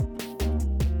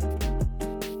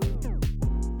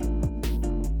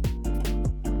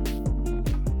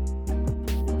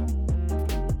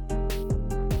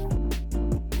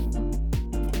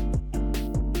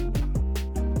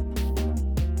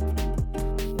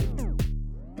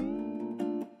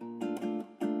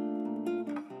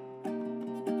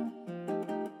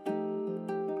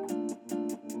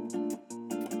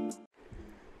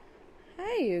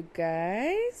you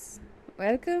guys.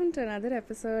 Welcome to another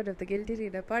episode of the Guilty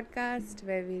Reader podcast,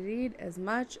 where we read as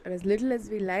much or as little as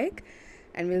we like,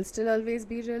 and we'll still always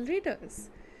be real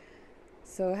readers.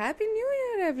 So, Happy New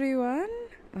Year, everyone.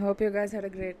 I hope you guys had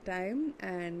a great time,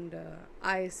 and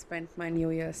I spent my New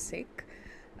Year sick.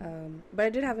 But I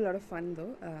did have a lot of fun,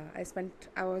 though.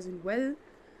 I wasn't well.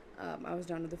 I was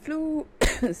down with the flu.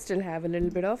 Still have a little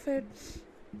bit of it.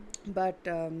 But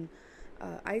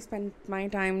I spent my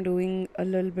time doing a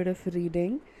little bit of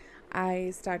reading. I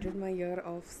started my year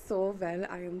off so well.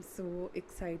 I am so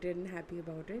excited and happy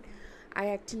about it. I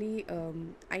actually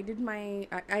I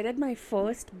read my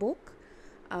first book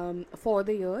for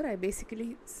the year. I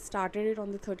basically started it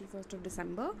on the 31st of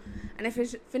December and I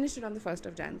finished it on the 1st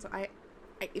of Jan. So I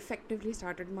effectively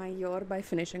started my year by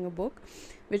finishing a book,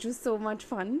 which was so much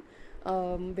fun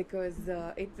because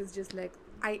it was just like,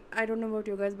 I don't know about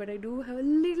you guys, but I do have a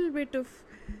little bit of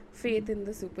faith in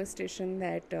the superstition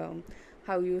that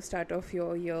how you start off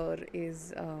your year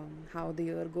is how the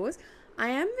year goes. I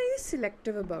am very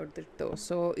selective about it though.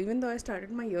 So even though I started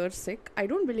my year sick, I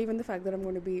don't believe in the fact that I'm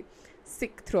going to be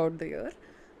sick throughout the year.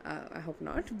 I hope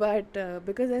not. But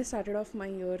because I started off my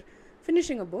year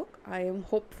finishing a book, I am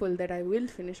hopeful that I will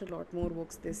finish a lot more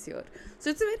books this year. So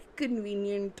it's a very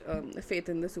convenient faith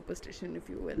in the superstition, if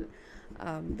you will.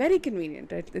 Very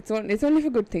convenient. Right? It's only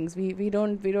for good things. We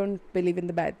don't believe in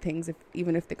the bad things,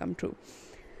 even if they come true.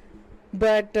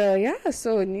 But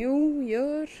so new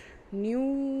year,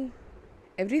 new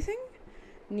everything.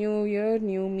 New year,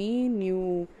 new me,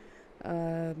 new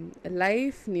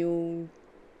life, new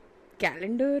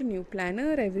calendar, new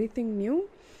planner, everything new.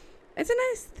 It's a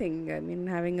nice thing. I mean,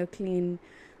 having a clean,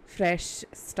 fresh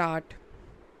start.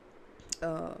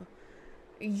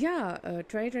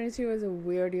 2023 was a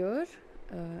weird year.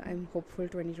 I'm hopeful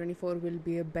 2024 will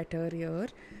be a better year.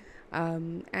 I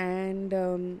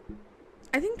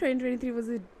think 2023 was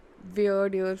a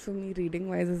weird year for me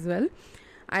reading-wise as well.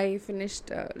 I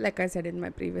finished, like I said in my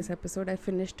previous episode, I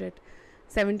finished it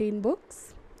 17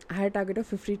 books. I had a target of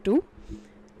 52.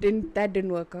 That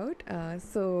didn't work out.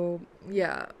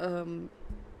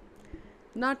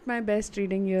 Not my best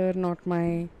reading year. Not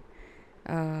a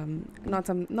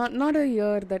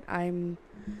year that I'm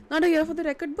not a year for the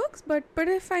record books, but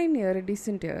a fine year, a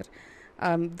decent year.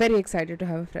 Very excited to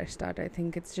have a fresh start. I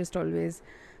think it's just always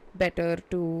better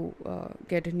to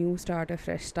get a new start, a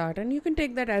fresh start, and you can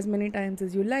take that as many times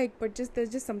as you like. But there's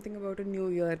just something about a new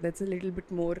year that's a little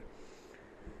bit more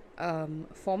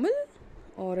formal,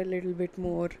 or a little bit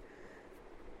more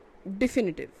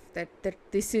definitive that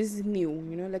this is new,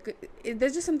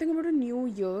 there's just something about a new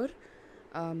year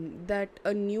that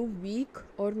a new week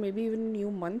or maybe even a new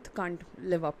month can't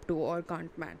live up to or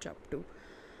can't match up to.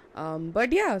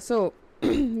 So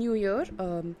new year,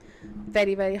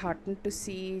 very, very heartened to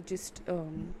see just I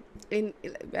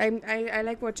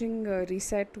like watching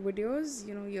reset videos,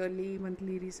 yearly,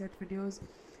 monthly reset videos,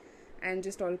 and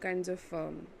just all kinds of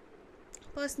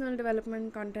personal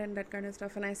development content, that kind of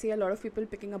stuff. And I see a lot of people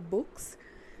picking up books,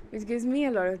 which gives me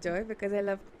a lot of joy because I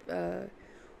love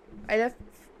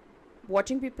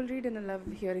watching people read, and I love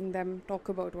hearing them talk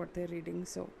about what they're reading.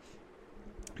 So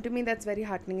to me, that's very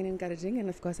heartening and encouraging. And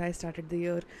of course, I started the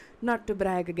year, not to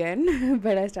brag again,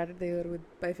 but I started the year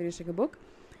by finishing a book.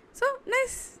 So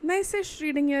nice-ish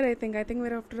reading year. I think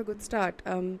we're off to a good start.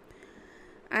 And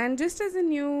just as a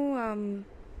new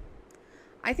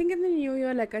I think in the new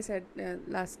year, like I said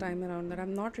last time around, that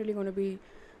I'm not really going to be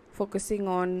focusing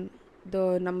on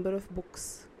the number of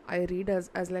books I read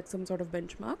as like some sort of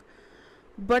benchmark.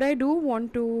 But I do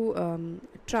want to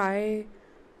try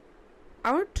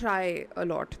a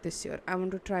lot this year. I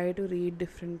want to try to read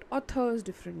different authors,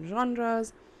 different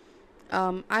genres.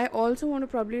 I also want to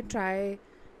probably try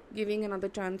giving another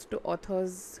chance to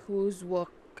authors whose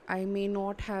work I may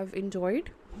not have enjoyed.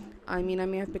 I mean, I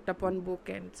may have picked up one book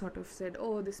and sort of said,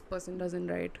 oh, this person doesn't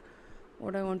write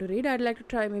what I want to read. I'd like to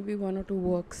try maybe one or two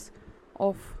works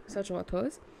of such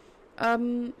authors. I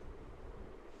would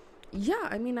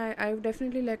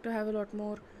definitely like to have a lot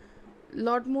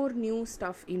more new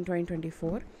stuff in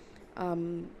 2024.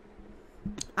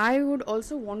 I would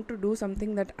also want to do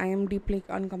something that I am deeply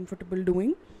uncomfortable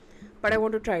doing, but I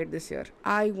want to try it this year.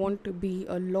 I want to be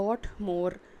a lot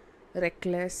more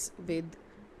reckless with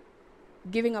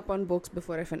giving up on books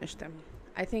before I finish them.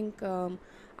 I think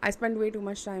I spend way too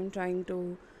much time trying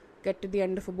to get to the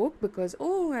end of a book because,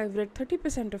 I've read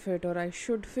 30% of it, or I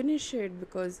should finish it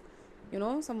because,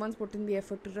 someone's put in the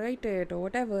effort to write it or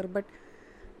whatever. But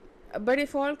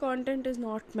if all content is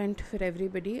not meant for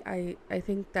everybody, I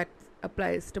think that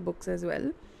applies to books as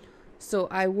well. So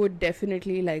I would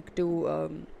definitely like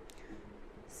to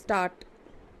start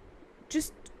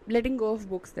just letting go of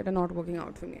books that are not working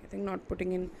out for me. I think not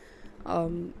putting in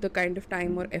the kind of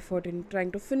time or effort in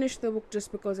trying to finish the book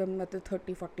just because I'm at the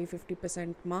 30, 40,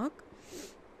 50% mark.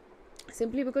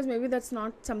 Simply because maybe that's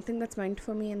not something that's meant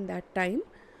for me in that time.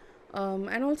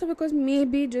 And also because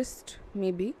maybe, just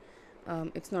maybe,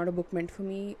 it's not a book meant for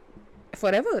me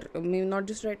forever. Maybe not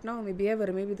just right now, maybe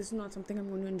ever. Maybe this is not something I'm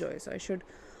going to enjoy. So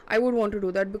I would want to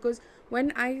do that, because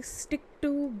when I stick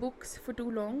to books for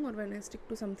too long, or when I stick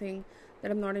to something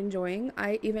that I'm not enjoying,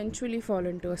 I eventually fall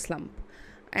into a slump.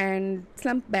 And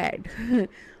slump bad.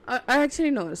 I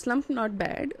actually no, slump not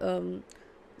bad.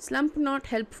 Slump not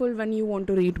helpful when you want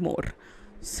to read more.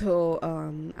 So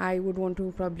I would want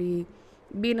to probably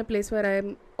be in a place where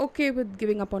I'm okay with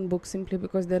giving up on books simply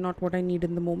because they're not what I need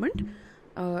in the moment,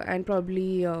 and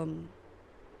probably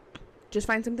just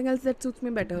find something else that suits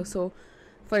me better. So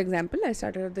for example, I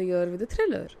started the year with a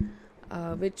thriller,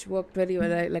 which worked very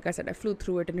well. Like I said, I flew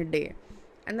through it in a day.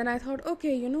 And then I thought,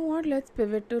 okay, you know what, let's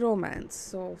pivot to romance.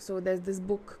 So there's this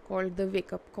book called The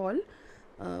Wake Up Call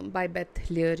by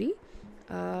Beth O'Leary.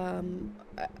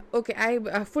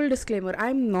 Full disclaimer,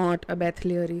 I'm not a Beth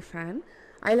O'Leary fan.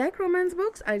 I like romance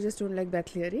books, I just don't like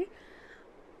Beth O'Leary.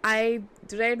 I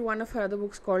read one of her other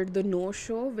books called The No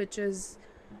Show, which is,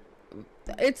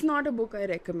 it's not a book I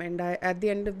recommend. At the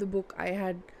end of the book,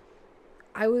 I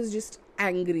was just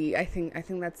angry. I think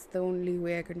that's the only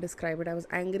way I can describe it. I was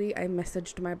angry. I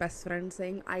messaged my best friend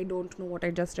saying, I don't know what I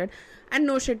just read. And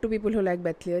no shit to people who like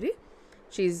Beth O'Leary.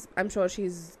 I'm sure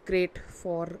she's great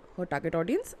for her target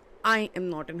audience. I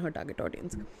am not in her target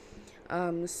audience.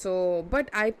 But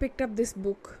I picked up this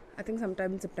book, I think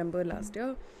sometime in September last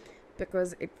year,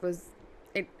 because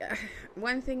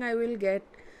one thing I will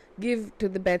give to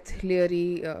the Beth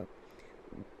O'Leary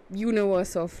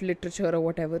universe of literature or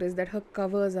whatever is that her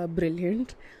covers are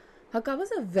brilliant. Her covers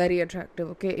are very attractive.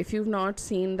 Okay, if you've not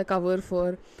seen the cover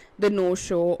for The No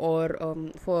Show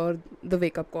or for The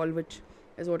Wake Up Call, which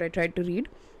is what I tried to read,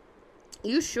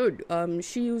 you should.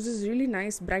 She uses really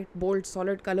nice, bright, bold,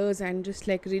 solid colors and just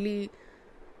like really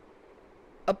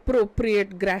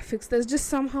appropriate graphics. There's just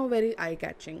somehow very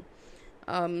eye-catching.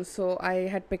 So I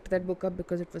had picked that book up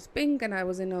because it was pink, and I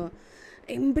was in a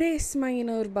embrace my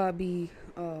inner Barbie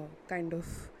kind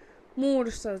of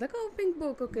mood. So I was like, oh, pink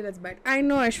book, okay, that's bad. I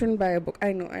know I shouldn't buy a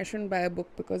book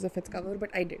because of its cover, but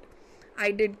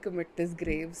I did commit this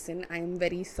grave sin. I am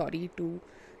very sorry to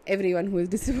everyone who is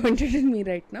disappointed in me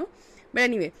right now. But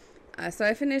anyway, so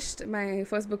I finished my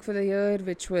first book for the year,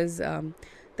 which was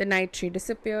The Night She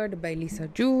Disappeared by Lisa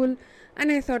Jewell,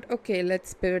 and I thought, okay,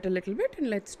 let's pivot a little bit and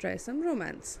let's try some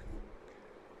romance.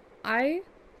 I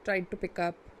tried to pick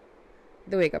up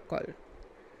The Wake Up Call.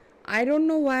 I don't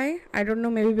know why. I don't know,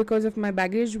 maybe because of my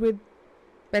baggage with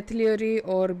Beth O'Leary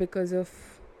or because of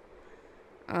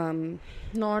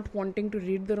not wanting to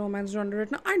read the romance genre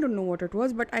right now. I don't know what it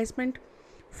was, but I spent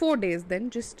 4 days then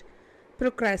just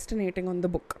procrastinating on the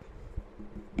book.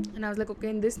 And I was like, okay,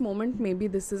 in this moment, maybe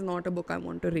this is not a book I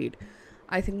want to read.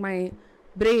 I think my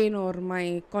brain or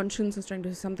my conscience is trying to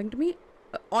say something to me.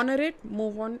 Honor it,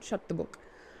 move on, shut the book.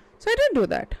 So I did do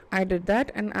that. I did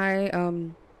that, and I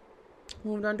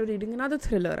moved on to reading another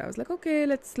thriller. I was like, okay,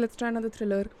 let's try another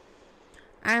thriller.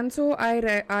 And so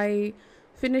I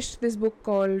finished this book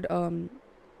called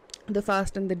The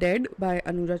Fast and the Dead by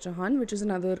Anuja Chauhan, which is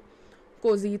another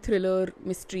cozy thriller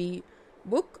mystery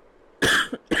book.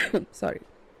 Sorry.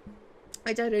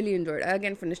 Which I really enjoyed. I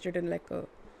again finished it in like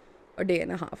a day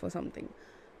and a half or something.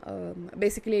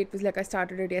 Basically, it was like I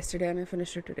started it yesterday and I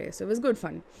finished it today. So it was good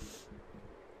fun.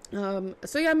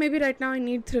 So yeah, maybe right now I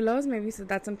need thrillers. Maybe so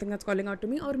that's something that's calling out to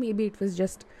me. Or maybe it was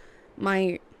just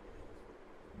my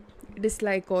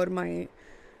dislike or my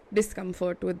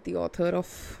discomfort with the author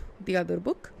of the other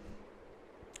book.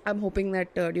 I'm hoping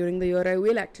that during the year I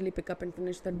will actually pick up and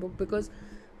finish that book, because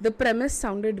the premise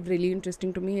sounded really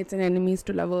interesting to me. It's an enemies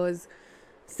to lovers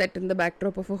set in the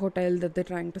backdrop of a hotel that they're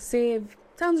trying to save.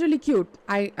 Sounds really cute.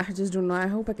 I just don't know. I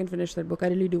hope I can finish that book. I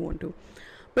really do want to.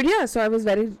 But yeah, so I was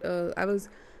very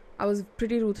I was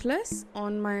pretty ruthless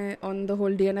on the whole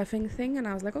DNFing thing, and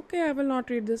I was like, okay, I will not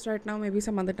read this right now, maybe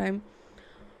some other time.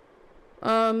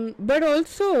 But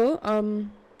also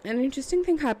an interesting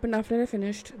thing happened after I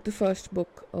finished the first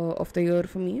book of the year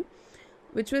for me,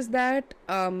 which was that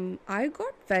I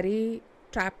got very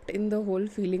trapped in the whole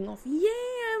feeling of, yay,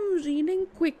 I'm reading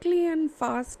quickly and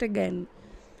fast again.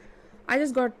 I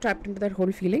just got trapped into that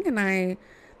whole feeling, and I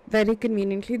very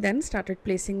conveniently then started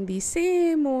placing the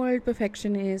same old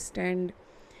perfectionist and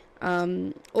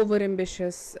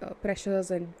over-ambitious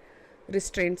pressures and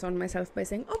restraints on myself by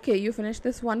saying, okay, you finished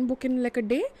this one book in like a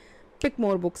day, pick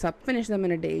more books up, finish them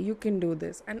in a day, you can do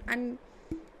this. And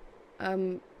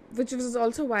which was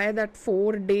also why that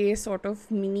 4-day sort of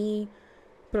mini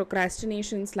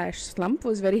procrastination / slump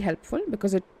was very helpful,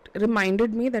 because it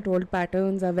reminded me that old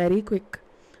patterns are very quick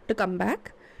to come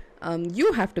back.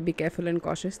 You have to be careful and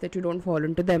cautious that you don't fall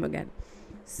into them again.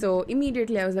 So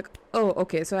immediately I was like, oh,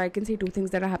 okay, so I can see two things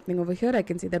that are happening over here. I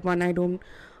can see that one,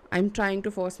 I'm trying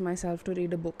to force myself to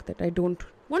read a book that I don't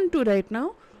want to right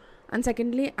now. And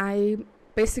secondly, I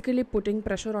basically putting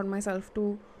pressure on myself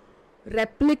to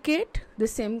replicate the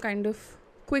same kind of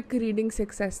quick reading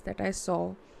success that I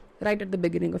saw right at the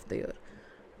beginning of the year.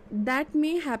 That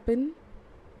may happen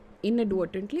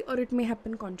inadvertently, or it may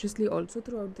happen consciously also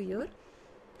throughout the year.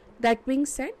 That being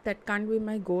said, that can't be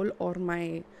my goal or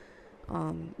my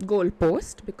goal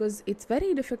post, because it's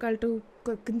very difficult to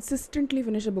consistently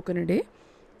finish a book in a day,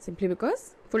 simply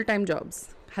because full-time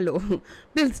jobs, hello,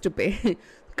 bills to pay,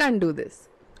 can't do this.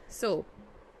 So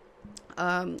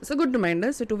good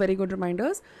reminders. So two very good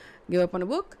reminders. Give up on a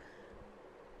book.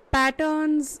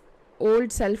 Patterns,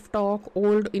 old self-talk,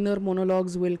 old inner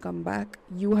monologues will come back.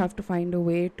 You have to find a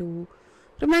way to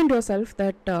remind yourself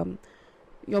that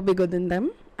you're bigger than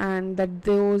them, and that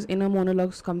those inner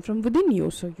monologues come from within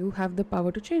you, so you have the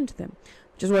power to change them,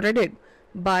 which is what I did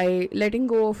by letting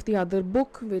go of the other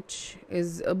book, which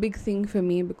is a big thing for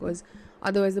me, because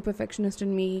otherwise the perfectionist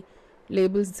in me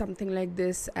labels something like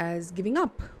this as giving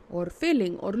up or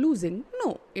failing or losing.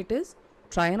 No, it is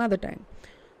try another time.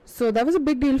 So that was a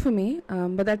big deal for me,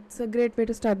 but that's a great way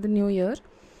to start the new year.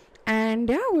 And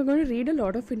yeah, we're going to read a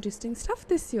lot of interesting stuff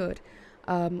this year.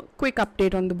 Quick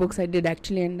update on the books I did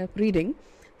actually end up reading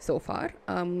so far.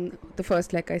 The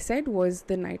first, like I said, was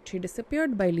The Night She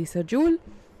Disappeared by Lisa Jewell.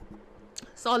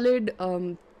 Solid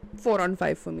 4 on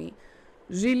 5 for me.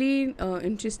 Really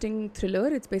interesting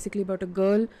thriller. It's basically about a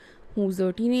girl who's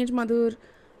a teenage mother,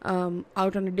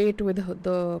 out on a date with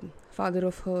the father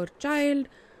of her child.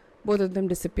 Both of them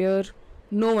disappear.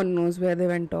 No one knows where they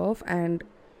went off, and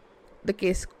the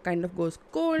case kind of goes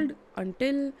cold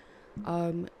until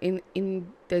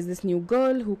there's this new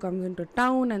girl who comes into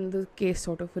town, and the case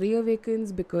sort of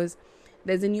reawakens because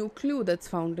there's a new clue that's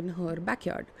found in her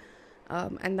backyard,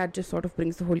 and that just sort of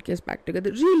brings the whole case back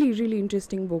together. Really, really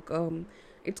interesting book.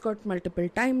 It's got multiple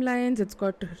timelines. It's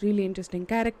got really interesting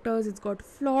characters. It's got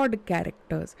flawed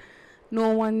characters.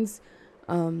 No one's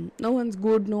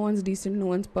good. No one's decent. No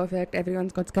one's perfect.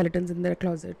 Everyone's got skeletons in their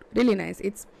closet. Really nice.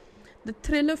 It's the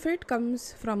thrill of it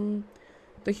comes from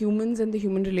the humans and the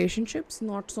human relationships,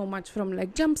 not so much from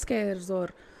like jump scares or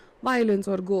violence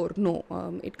or gore. No,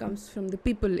 it comes from the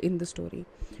people in the story,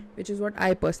 which is what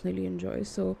I personally enjoy.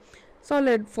 So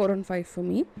solid 4 on 5 for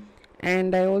me.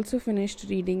 And I also finished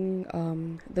reading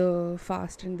The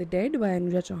Fast and the Dead by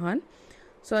Anuja Chauhan.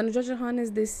 So Anuja Chauhan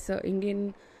is this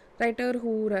Indian writer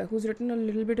who's written a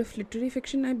little bit of literary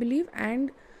fiction, I believe, and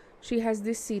she has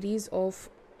this series of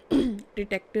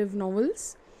detective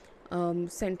novels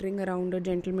centering around a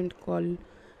gentleman called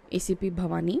ACP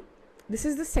Bhavani. This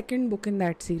is the second book in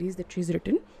that series that she's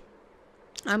written.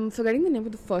 I'm forgetting the name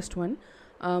of the first one,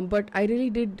 but I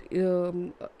really did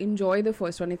enjoy the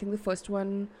first one. I think the first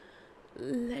one,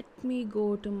 let me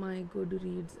go to my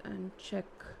Goodreads and check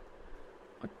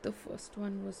what the first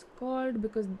one was called,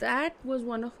 because that was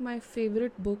one of my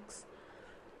favorite books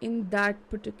in that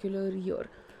particular year.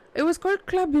 It was called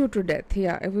Club You to Death.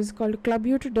 Yeah, it was called Club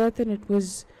You to Death, and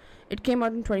it came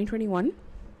out in 2021.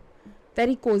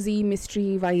 Very cozy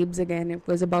mystery vibes again. It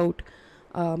was about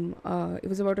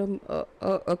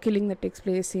a killing that takes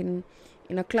place in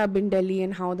a club in Delhi,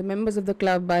 and how the members of the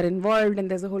club are involved, and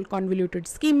there's a whole convoluted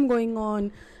scheme going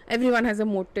on. Everyone has a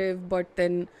motive, but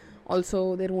then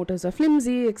also their motives are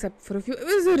flimsy except for a few. It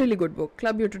was a really good book.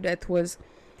 Club You to Death was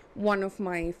one of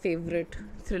my favorite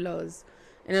thrillers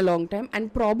in a long time,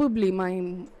 and probably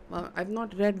I've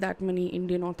not read that many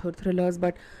Indian author thrillers,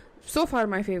 but so far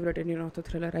my favorite Indian author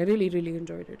thriller. I really, really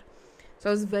enjoyed it. So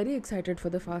I was very excited for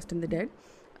The Fast and the Dead.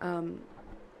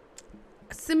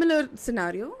 Similar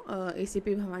scenario,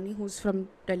 ACP Bhavani, who's from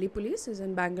Delhi police, is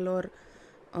in Bangalore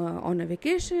on a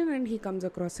vacation, and he comes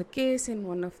across a case in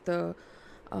one of the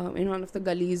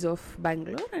gullies of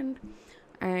Bangalore,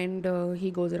 and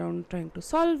he goes around trying to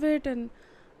solve it, and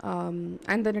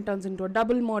then it turns into a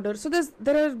double murder. So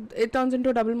it turns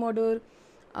into a double murder,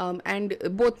 and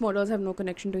both murders have no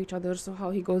connection to each other. So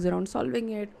how he goes around solving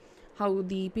it, how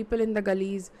the people in the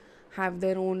gullies have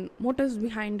their own motives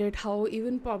behind it, how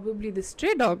even probably the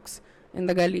stray dogs in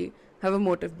the gully have a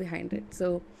motive behind it.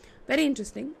 So very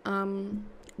interesting.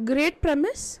 Great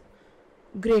premise,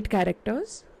 great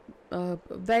characters,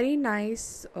 very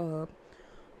nice.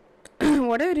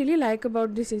 What I really like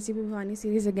about this ACP Bhavani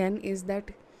series again is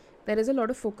that there is a lot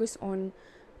of focus on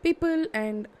people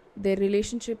and their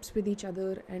relationships with each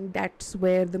other, and that's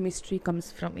where the mystery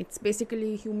comes from. It's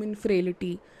basically human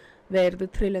frailty where the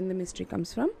thrill and the mystery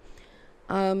comes from.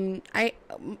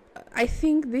 I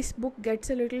think this book gets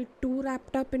a little too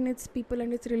wrapped up in its people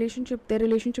and its their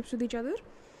relationships with each other,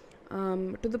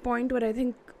 to the point where I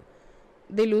think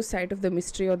they lose sight of the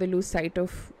mystery, or they lose sight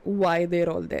of why they're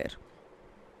all there.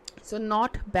 So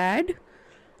not bad.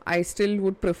 I still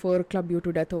would prefer Club You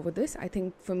to Death over this. I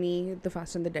think for me, The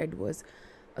Fast and the Dead was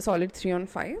a solid 3 on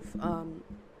 5.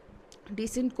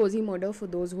 Decent cozy murder for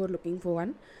those who are looking for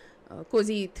one.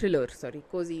 Cozy thriller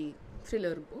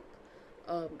book.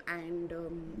 And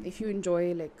if you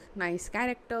enjoy like nice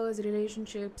characters,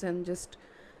 relationships, and just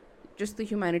the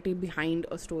humanity behind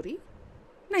a story,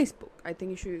 nice book. I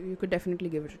think you could definitely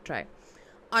give it a try.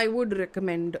 I would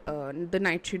recommend The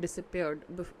Night She Disappeared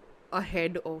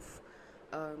ahead of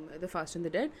The Fast and the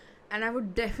Dead, and I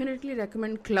would definitely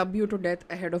recommend Club You to Death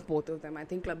ahead of both of them. I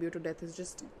think Club You to Death is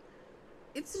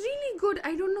it's really good.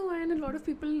 I don't know why, and a lot of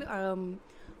people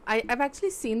I've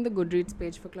actually seen the Goodreads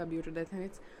page for Club You to Death, and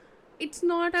it's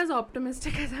not as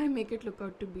optimistic as I make it look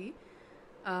out to be,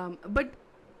 but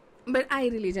I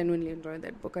really genuinely enjoyed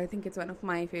that book. I think it's one of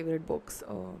my favorite books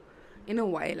in a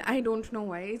while. I don't know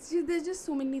why. There's just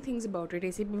so many things about it.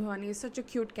 A.C.P. Bhavani is such a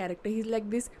cute character. He's like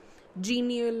this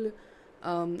genial.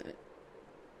 I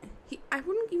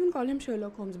wouldn't even call him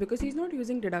Sherlock Holmes, because he's not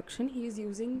using deduction. He is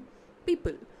using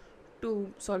people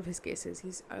to solve his cases.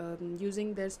 He's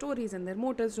using their stories and their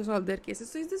motives to solve their cases.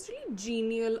 So he's this really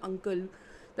genial uncle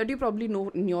that you probably know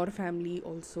in your family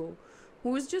also,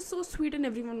 who is just so sweet, and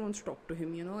everyone wants to talk to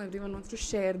him, everyone wants to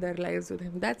share their lives with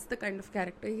him. That's the kind of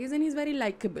character he is, and he's very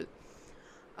likable.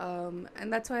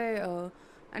 And that's why,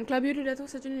 and Club You to Death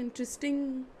was such an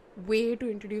interesting way to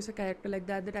introduce a character like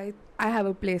that I have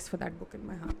a place for that book in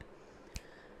my heart.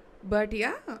 But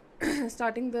yeah,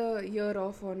 starting the year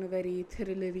off on a very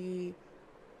thrillery,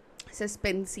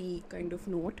 suspensey kind of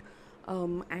note,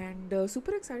 and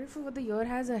super excited for what the year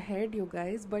has ahead, you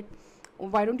guys. But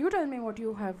why don't you tell me what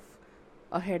you have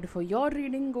ahead for your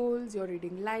reading goals, your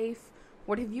reading life?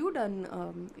 What have you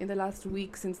done in the last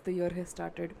week since the year has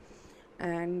started?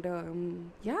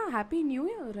 And yeah, Happy New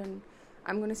Year, and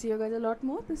I'm going to see you guys a lot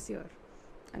more this year.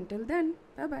 Until then,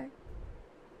 bye bye.